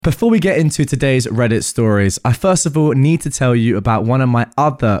Before we get into today's Reddit stories, I first of all need to tell you about one of my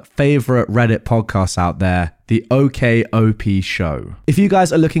other favorite Reddit podcasts out there, the OKOP Show. If you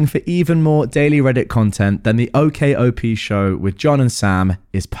guys are looking for even more daily Reddit content, then the OKOP Show with John and Sam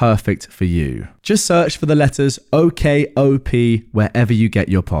is perfect for you. Just search for the letters OKOP wherever you get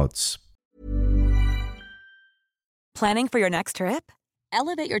your pods. Planning for your next trip?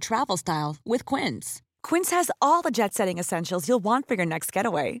 Elevate your travel style with Quince. Quince has all the jet-setting essentials you'll want for your next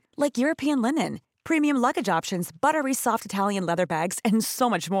getaway, like European linen, premium luggage options, buttery soft Italian leather bags, and so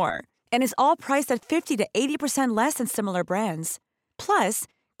much more. And is all priced at 50 to 80% less than similar brands. Plus,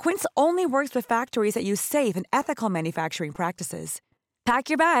 Quince only works with factories that use safe and ethical manufacturing practices. Pack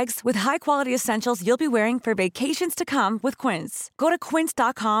your bags with high-quality essentials you'll be wearing for vacations to come with Quince. Go to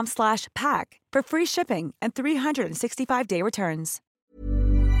quince.com/pack for free shipping and 365-day returns.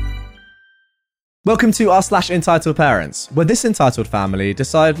 Welcome to our /entitled parents, where this entitled family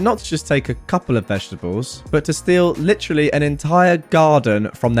decide not to just take a couple of vegetables, but to steal literally an entire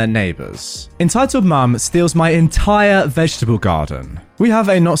garden from their neighbours. Entitled Mum steals my entire vegetable garden. We have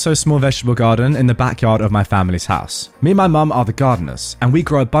a not-so-small vegetable garden in the backyard of my family's house. Me and my mum are the gardeners, and we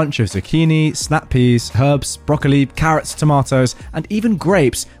grow a bunch of zucchini, snap peas, herbs, broccoli, carrots, tomatoes, and even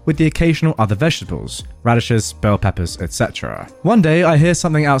grapes with the occasional other vegetables, radishes, bell peppers, etc. One day, I hear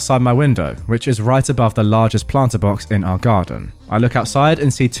something outside my window, which is right above the largest planter box in our garden. I look outside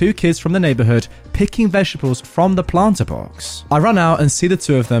and see two kids from the neighborhood picking vegetables from the planter box. I run out and see the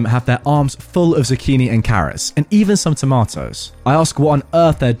two of them have their arms full of zucchini and carrots, and even some tomatoes. I ask what on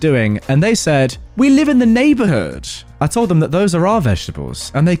earth they're doing, and they said, "We live in the neighborhood." I told them that those are our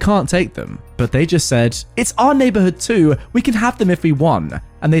vegetables, and they can't take them. But they just said, "It's our neighborhood too, we can have them if we want."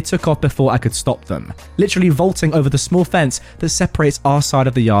 And they took off before I could stop them, literally vaulting over the small fence that separates our side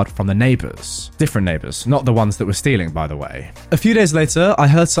of the yard from the neighbors. Different neighbors, not the ones that were stealing, by the way. A few days later, I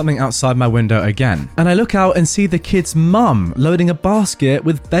heard something outside my window again, and I look out and see the kid's mum loading a basket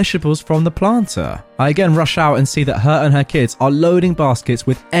with vegetables from the planter. I again rush out and see that her and her kids are loading baskets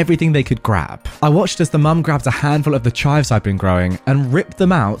with everything they could grab. I watched as the mum grabbed a handful of the chives I'd been growing and ripped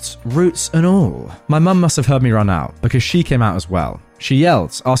them out, roots and all. My mum must have heard me run out, because she came out as well. She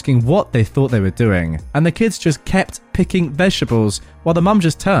yelled, asking what they thought they were doing, and the kids just kept picking vegetables while the mum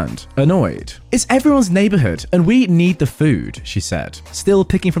just turned, annoyed. "It's everyone's neighborhood, and we need the food," she said, still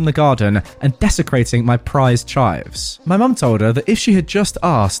picking from the garden and desecrating my prized chives. My mum told her that if she had just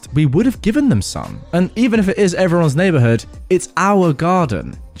asked, we would have given them some. And even if it is everyone's neighborhood, it's our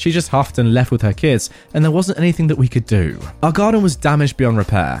garden. She just huffed and left with her kids, and there wasn't anything that we could do. Our garden was damaged beyond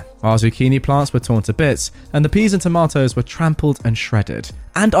repair. Our zucchini plants were torn to bits, and the peas and tomatoes were trampled and shredded.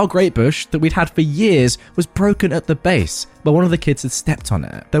 And our grape bush that we'd had for years was broken at the base, but one of the kids had stepped on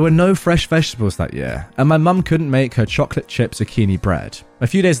it. There were no fresh vegetables that year, and my mum couldn't make her chocolate chip zucchini bread. A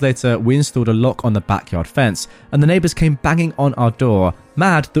few days later, we installed a lock on the backyard fence, and the neighbors came banging on our door,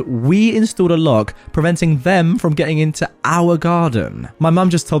 mad that we installed a lock preventing them from getting into our garden. My mum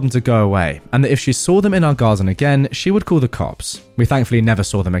just told them to go away, and that if she saw them in our garden again, she would call the cops. We thankfully never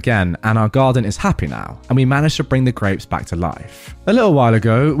saw them again, and our garden is happy now, and we managed to bring the grapes back to life. A little while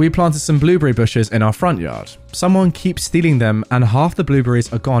ago, we planted some blueberry bushes in our front yard. Someone keeps stealing them, and half the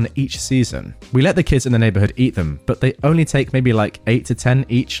blueberries are gone each season. We let the kids in the neighborhood eat them, but they only take maybe like 8 to 10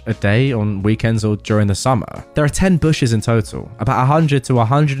 each a day on weekends or during the summer. There are 10 bushes in total, about 100 to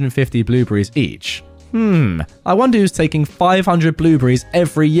 150 blueberries each. I wonder who's taking 500 blueberries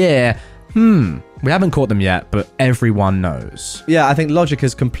every year. We haven't caught them yet, but everyone knows. Yeah, I think logic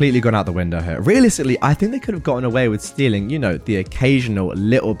has completely gone out the window here. Realistically, I think they could have gotten away with stealing, the occasional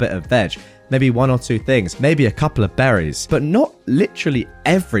little bit of veg. Maybe 1 or 2 things, maybe a couple of berries, but not literally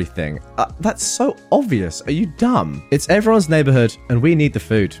everything. That's so obvious. Are you dumb? It's everyone's neighborhood and we need the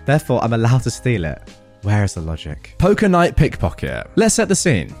food. Therefore, I'm allowed to steal it. Where is the logic? Poker night pickpocket. Let's set the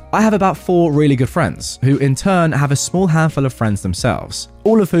scene. I have about 4 really good friends, who in turn have a small handful of friends themselves,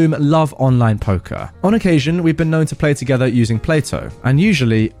 all of whom love online poker. On occasion, we've been known to play together using Plato, and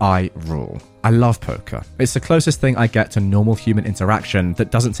usually I rule. I love poker. It's the closest thing I get to normal human interaction that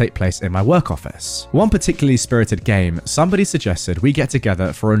doesn't take place in my work office. One particularly spirited game, somebody suggested we get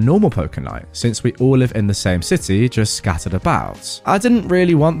together for a normal poker night, since we all live in the same city, just scattered about. I didn't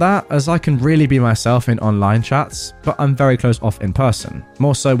really want that, as I can really be myself in online chats, but I'm very closed off in person,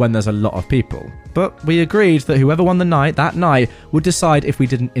 more so when there's a lot of people. But we agreed that whoever won the night that night would decide if we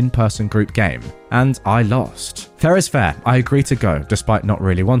did an in-person group game, and I lost. Fair is fair, I agreed to go, despite not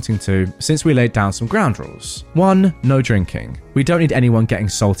really wanting to, since we laid down some ground rules. 1. No drinking. We don't need anyone getting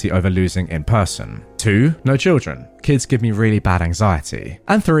salty over losing in person. 2. No children. Kids give me really bad anxiety.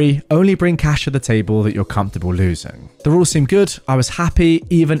 And 3. Only bring cash to the table that you're comfortable losing. The rules seemed good, I was happy,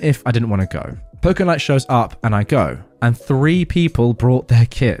 even if I didn't want to go. Poker night shows up and I go, and 3 people brought their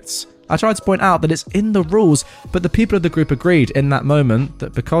kids. I tried to point out that it's in the rules, but the people of the group agreed in that moment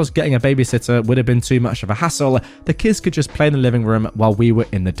that because getting a babysitter would have been too much of a hassle, the kids could just play in the living room while we were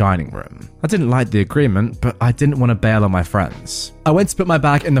in the dining room. I didn't like the agreement, but I didn't want to bail on my friends. I went to put my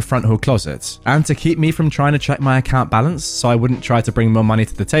bag in the front hall closet, and to keep me from trying to check my account balance so I wouldn't try to bring more money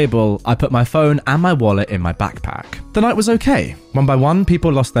to the table, I put my phone and my wallet in my backpack. The night was okay. One by one,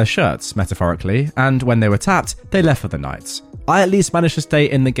 people lost their shirts, metaphorically, and when they were tapped, they left for the night. I at least managed to stay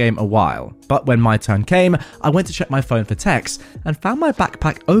in the game a while, but when my turn came, I went to check my phone for texts and found my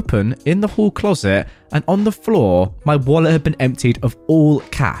backpack open in the hall closet, and on the floor, my wallet had been emptied of all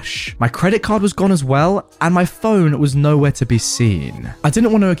cash. My credit card was gone as well, and my phone was nowhere to be seen. I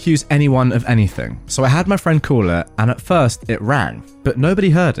didn't want to accuse anyone of anything, so I had my friend call it, and at first it rang, but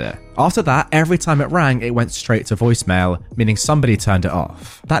nobody heard it. After that, every time it rang, it went straight to voicemail, meaning somebody turned it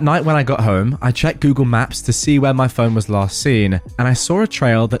off. That night when I got home, I checked Google Maps to see where my phone was last seen, and I saw a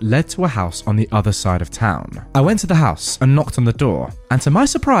trail that led to a house on the other side of town. I went to the house and knocked on the door, and to my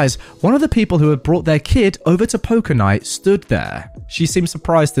surprise, one of the people who had brought their kid over to poker night stood there. She seemed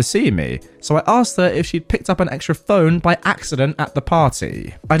surprised to see me, so I asked her if she'd picked up an extra phone by accident at the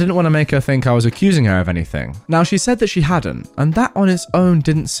party. I didn't want to make her think I was accusing her of anything. Now, she said that she hadn't, and that on its own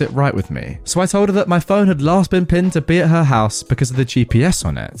didn't sit right with me. So I told her that my phone had last been pinned to be at her house because of the GPS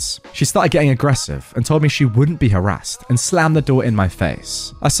on it. She started getting aggressive and told me she wouldn't be harassed and slammed the door in my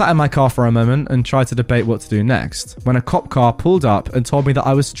face. I sat in my car for a moment and tried to debate what to do next, when a cop car pulled up and told me that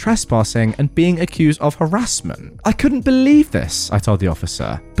I was trespassing and being accused of harassment. I couldn't believe this, I told the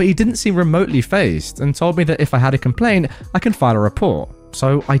officer, but he didn't seem remotely fazed and told me that if I had a complaint, I can file a report.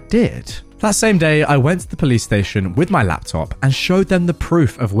 So I did. That same day, I went to the police station with my laptop and showed them the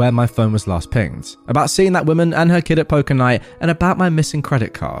proof of where my phone was last pinged, about seeing that woman and her kid at poker night, and about my missing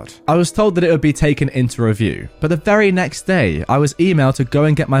credit card. I was told that it would be taken into review, but the very next day, I was emailed to go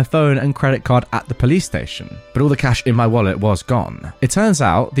and get my phone and credit card at the police station, but all the cash in my wallet was gone. It turns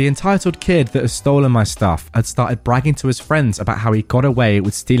out, the entitled kid that had stolen my stuff had started bragging to his friends about how he got away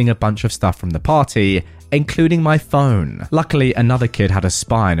with stealing a bunch of stuff from the party, including my phone. Luckily, another kid had a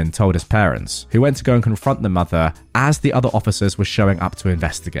spine and told his parents, who went to go and confront the mother as the other officers were showing up to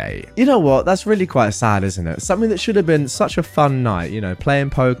investigate. You know what? That's really quite sad, isn't it? Something that should have been such a fun night, playing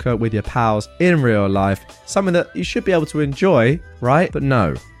poker with your pals in real life. Something that you should be able to enjoy, right? But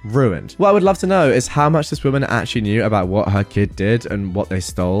no. Ruined. What I would love to know is how much this woman actually knew about what her kid did and what they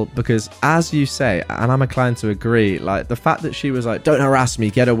stole, because as you say, and I'm inclined to agree, like the fact that she was like, don't harass me,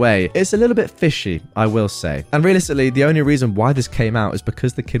 get away, it's a little bit fishy, I will say. And realistically, the only reason why this came out is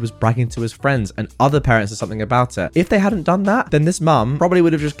because the kid was bragging to his friends and other parents or something about it. If they hadn't done that, then this mum probably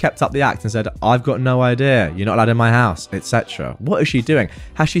would have just kept up the act and said, I've got no idea, you're not allowed in my house, etc. What is she doing?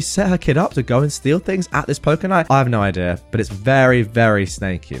 Has she set her kid up to go and steal things at this poker night? I have no idea, but it's very, very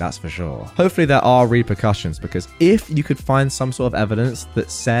snaky. That's for sure. Hopefully there are repercussions, because if you could find some sort of evidence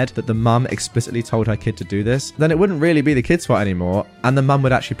that said that the mum explicitly told her kid to do this, then it wouldn't really be the kid's fault anymore, and the mum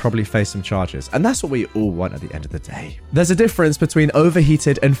would actually probably face some charges. And that's what we all want at the end of the day. There's a difference between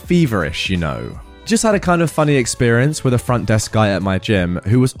overheated and feverish, Just had a kind of funny experience with a front desk guy at my gym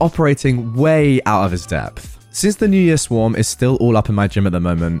who was operating way out of his depth. Since the New Year swarm is still all up in my gym at the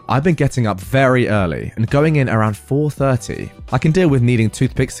moment, I've been getting up very early and going in around 4:30. I can deal with needing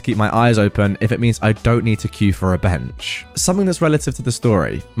toothpicks to keep my eyes open if it means I don't need to queue for a bench. Something that's relative to the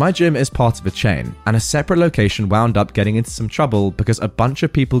story. My gym is part of a chain, and a separate location wound up getting into some trouble because a bunch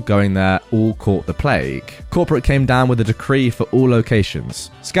of people going there all caught the plague. Corporate came down with a decree for all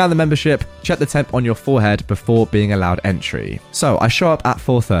locations. Scan the membership, check the temp on your forehead before being allowed entry. So I show up at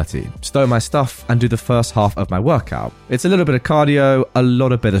 4:30, stow my stuff, and do the first half of my workout. It's a little bit of cardio, a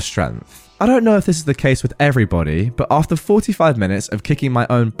lot of bit of strength. I don't know if this is the case with everybody, but after 45 minutes of kicking my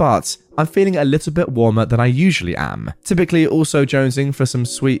own butt, I'm feeling a little bit warmer than I usually am, typically also jonesing for some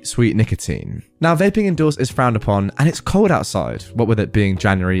sweet, sweet nicotine. Now, vaping indoors is frowned upon, and it's cold outside, what with it being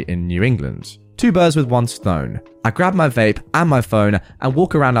January in New England. Two birds with one stone. I grab my vape and my phone and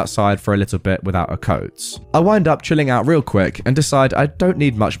walk around outside for a little bit without a coat. I wind up chilling out real quick and decide I don't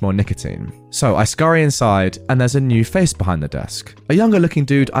need much more nicotine. So I scurry inside and there's a new face behind the desk. A younger looking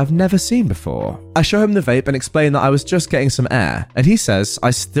dude I've never seen before. I show him the vape and explain that I was just getting some air, and he says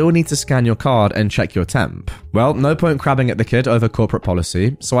I still need to scan your card and check your temp. Well, no point crabbing at the kid over corporate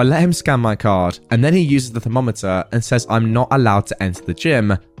policy, so I let him scan my card, and then he uses the thermometer and says I'm not allowed to enter the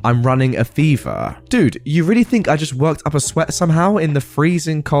gym. I'm running a fever. Dude, you really think I just worked up a sweat somehow in the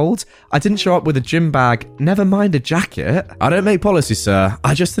freezing cold? I didn't show up with a gym bag, never mind a jacket. I don't make policy, sir.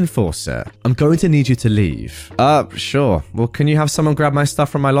 I just enforce it. I'm going to need you to leave. Sure. Well, can you have someone grab my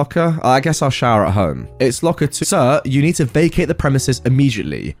stuff from my locker? I guess I'll shower at home. It's locker 2. Sir, you need to vacate the premises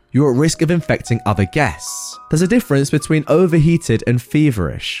immediately. You're at risk of infecting other guests. There's a difference between overheated and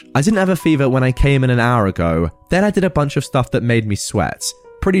feverish. I didn't have a fever when I came in an hour ago. Then I did a bunch of stuff that made me sweat.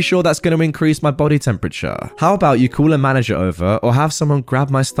 Pretty sure that's going to increase my body temperature. How about you call a manager over or have someone grab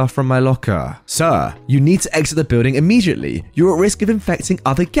my stuff from my locker? Sir, you need to exit the building immediately. You're at risk of infecting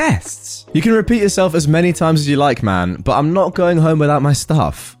other guests. You can repeat yourself as many times as you like, man, but I'm not going home without my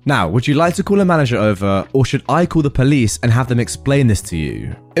stuff. Now, would you like to call a manager over, or should I call the police and have them explain this to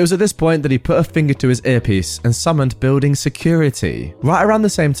you? It was at this point that he put a finger to his earpiece and summoned building security. Right around the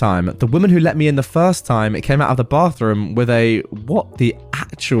same time, the woman who let me in the first time came out of the bathroom with a what the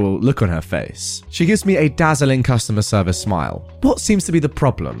actual look on her face. She gives me a dazzling customer service smile. What seems to be the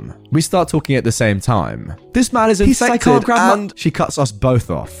problem? We start talking at the same time. This man is infected and she cuts us both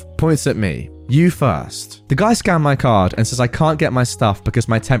off. Points at me. You first. The guy scanned my card and says I can't get my stuff because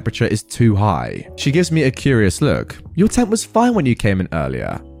my temperature is too high. She gives me a curious look. Your temp was fine when you came in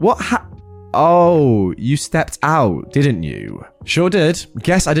earlier. Oh, you stepped out, didn't you? Sure did.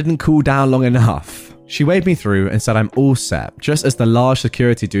 Guess I didn't cool down long enough. She waved me through and said I'm all set, just as the large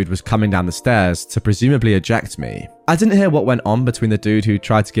security dude was coming down the stairs to presumably eject me. I didn't hear what went on between the dude who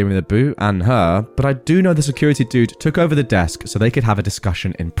tried to give me the boot and her, but I do know the security dude took over the desk so they could have a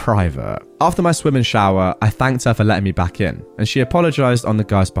discussion in private. After my swim and shower, I thanked her for letting me back in, and she apologized on the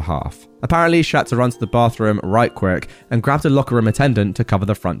guy's behalf. Apparently, she had to run to the bathroom right quick and grabbed a locker room attendant to cover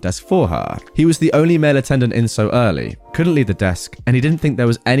the front desk for her. He was the only male attendant in so early, couldn't leave the desk, and he didn't think there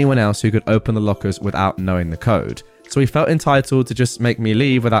was anyone else who could open the lockers without knowing the code. So he felt entitled to just make me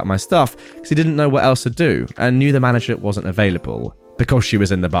leave without my stuff because he didn't know what else to do and knew the manager wasn't available because she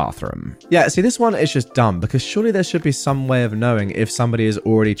was in the bathroom. Yeah, see, this one is just dumb because surely there should be some way of knowing if somebody is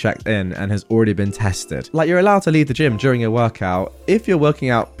already checked in and has already been tested. Like, you're allowed to leave the gym during your workout. If you're working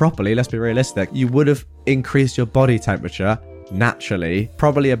out properly, let's be realistic, you would have increased your body temperature naturally,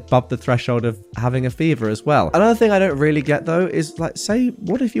 probably above the threshold of having a fever as well. Another thing I don't really get though is, like, say,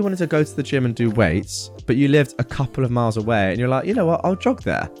 what if you wanted to go to the gym and do weights, but you lived a couple of miles away and you're like, you know what, I'll jog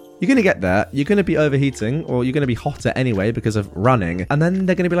there. You're going to get there, you're going to be overheating, or you're going to be hotter anyway because of running, and then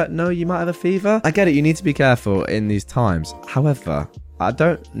they're going to be like, no, you might have a fever. I get it, you need to be careful in these times. However, I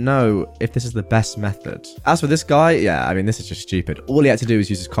don't know if this is the best method. As for this guy, yeah, I mean, this is just stupid. All he had to do was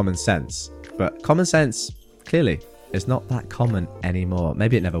use his common sense. But common sense, clearly, is not that common anymore.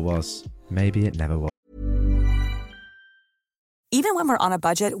 Maybe it never was. Maybe it never was. Even when we're on a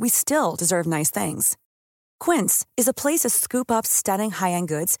budget, we still deserve nice things. Quince is a place to scoop up stunning high-end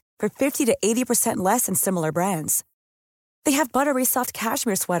goods for 50 to 80% less than similar brands. They have buttery soft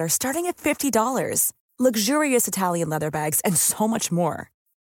cashmere sweaters starting at $50, luxurious Italian leather bags, and so much more.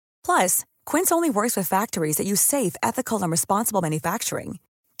 Plus, Quince only works with factories that use safe, ethical, and responsible manufacturing.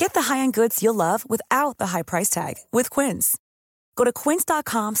 Get the high-end goods you'll love without the high price tag with Quince. Go to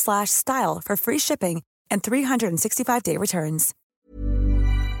quince.com/style for free shipping and 365-day returns.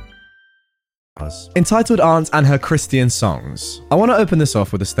 Entitled Aunt and her Christian songs. I want to open this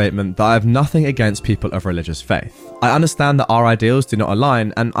off with a statement that I have nothing against people of religious faith. I understand that our ideals do not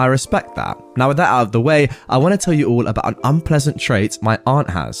align, and I respect that. Now, with that out of the way, I want to tell you all about an unpleasant trait my aunt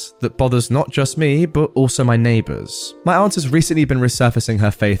has that bothers not just me, but also my neighbours. My aunt has recently been resurfacing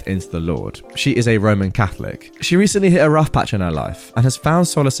her faith into the Lord. She is a Roman Catholic. She recently hit a rough patch in her life and has found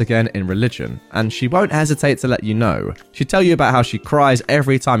solace again in religion, and she won't hesitate to let you know. She'd tell you about how she cries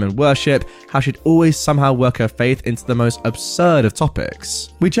every time in worship, how she'd always somehow work her faith into the most absurd of topics.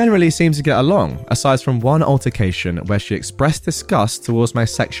 We generally seem to get along, aside from one altercation where she expressed disgust towards my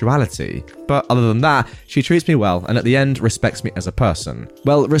sexuality. But other than that, she treats me well and at the end respects me as a person.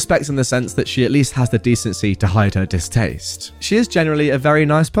 Well, respects in the sense that she at least has the decency to hide her distaste. She is generally a very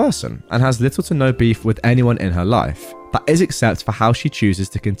nice person and has little to no beef with anyone in her life. That is except for how she chooses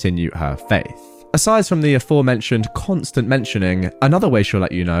to continue her faith. Aside from the aforementioned constant mentioning, another way she'll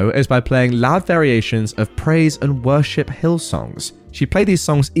let you know is by playing loud variations of praise and worship Hillsongs. She played these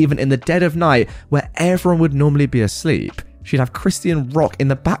songs even in the dead of night where everyone would normally be asleep. she'd have Christian rock in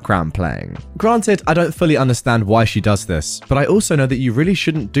the background playing. Granted, I don't fully understand why she does this, but I also know that you really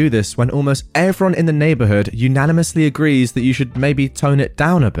shouldn't do this when almost everyone in the neighborhood unanimously agrees that you should maybe tone it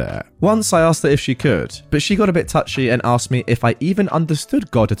down a bit. Once I asked her if she could, but she got a bit touchy and asked me if I even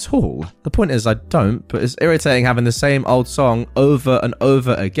understood God at all. The point is I don't, but it's irritating having the same old song over and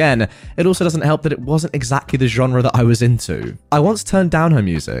over again. It also doesn't help that it wasn't exactly the genre that I was into. I once turned down her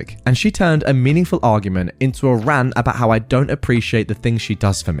music, and she turned a meaningful argument into a rant about how I don't appreciate the things she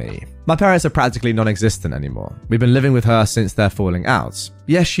does for me. My parents are practically non-existent anymore. We've been living with her since their falling out.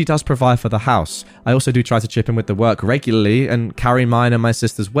 Yes, she does provide for the house. I also do try to chip in with the work regularly and carry mine and my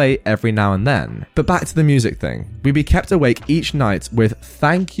sister's weight every now and then. But back to the music thing. We'd be kept awake each night with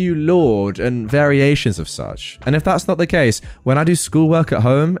 "Thank You Lord" and variations of such. And if that's not the case, when I do schoolwork at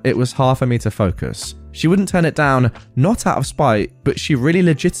home, it was hard for me to focus. She wouldn't turn it down, not out of spite, but she really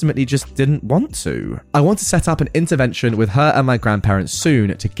legitimately just didn't want to. I want to set up an intervention with her and my grandparents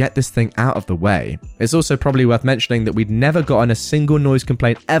soon to get this thing out of the way. It's also probably worth mentioning that we'd never gotten a single noise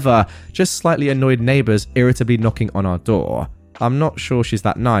complaint ever, just slightly annoyed neighbours irritably knocking on our door. I'm not sure she's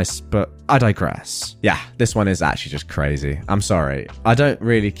that nice, but I digress. Yeah, this one is actually just crazy. I'm sorry. I don't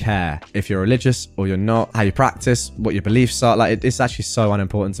really care if you're religious or you're not, how you practice, what your beliefs are. Like, it's actually so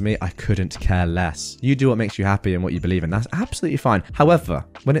unimportant to me. I couldn't care less. You do what makes you happy and what you believe in. That's absolutely fine. However,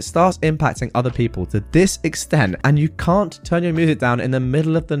 when it starts impacting other people to this extent and you can't turn your music down in the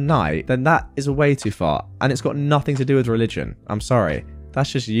middle of the night, then that is way too far. And it's got nothing to do with religion. I'm sorry.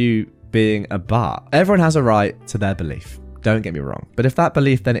 That's just you being a butt. Everyone has a right to their belief. Don't get me wrong. But if that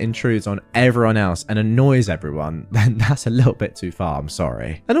belief then intrudes on everyone else and annoys everyone, then that's a little bit too far, I'm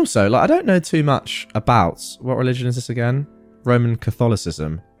sorry. And also, I don't know too much about, what religion is this again? Roman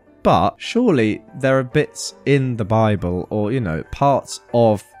Catholicism. But surely there are bits in the Bible or, parts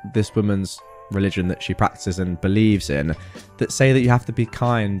of this woman's religion that she practices and believes in that say that you have to be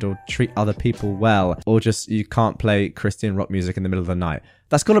kind or treat other people well, or just you can't play Christian rock music in the middle of the night.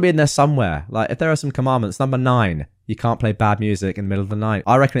 That's got to be in there somewhere. Like, if there are some commandments, number 9, you can't play bad music in the middle of the night.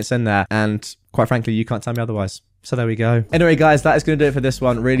 I reckon it's in there, and quite frankly, you can't tell me otherwise. So there we go. Anyway, guys, that is going to do it for this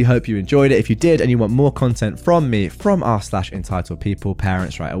one. Really hope you enjoyed it. If you did and you want more content from me, from r/entitled people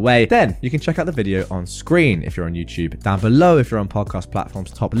parents right away, then you can check out the video on screen if you're on YouTube, down below if you're on podcast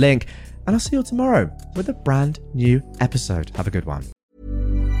platforms, top link. And I'll see you all tomorrow with a brand new episode. Have a good one.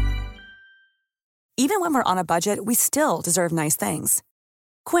 Even when we're on a budget, we still deserve nice things.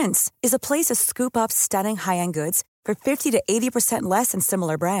 Quince is a place to scoop up stunning high-end goods for 50 to 80% less than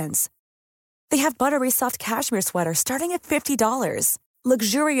similar brands. They have buttery soft cashmere sweaters starting at $50,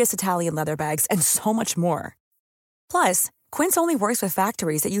 luxurious Italian leather bags, and so much more. Plus, Quince only works with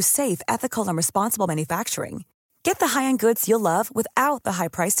factories that use safe, ethical, and responsible manufacturing. Get the high-end goods you'll love without the high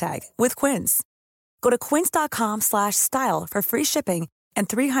price tag with Quince. Go to quince.com/style for free shipping and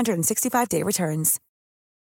 365-day returns.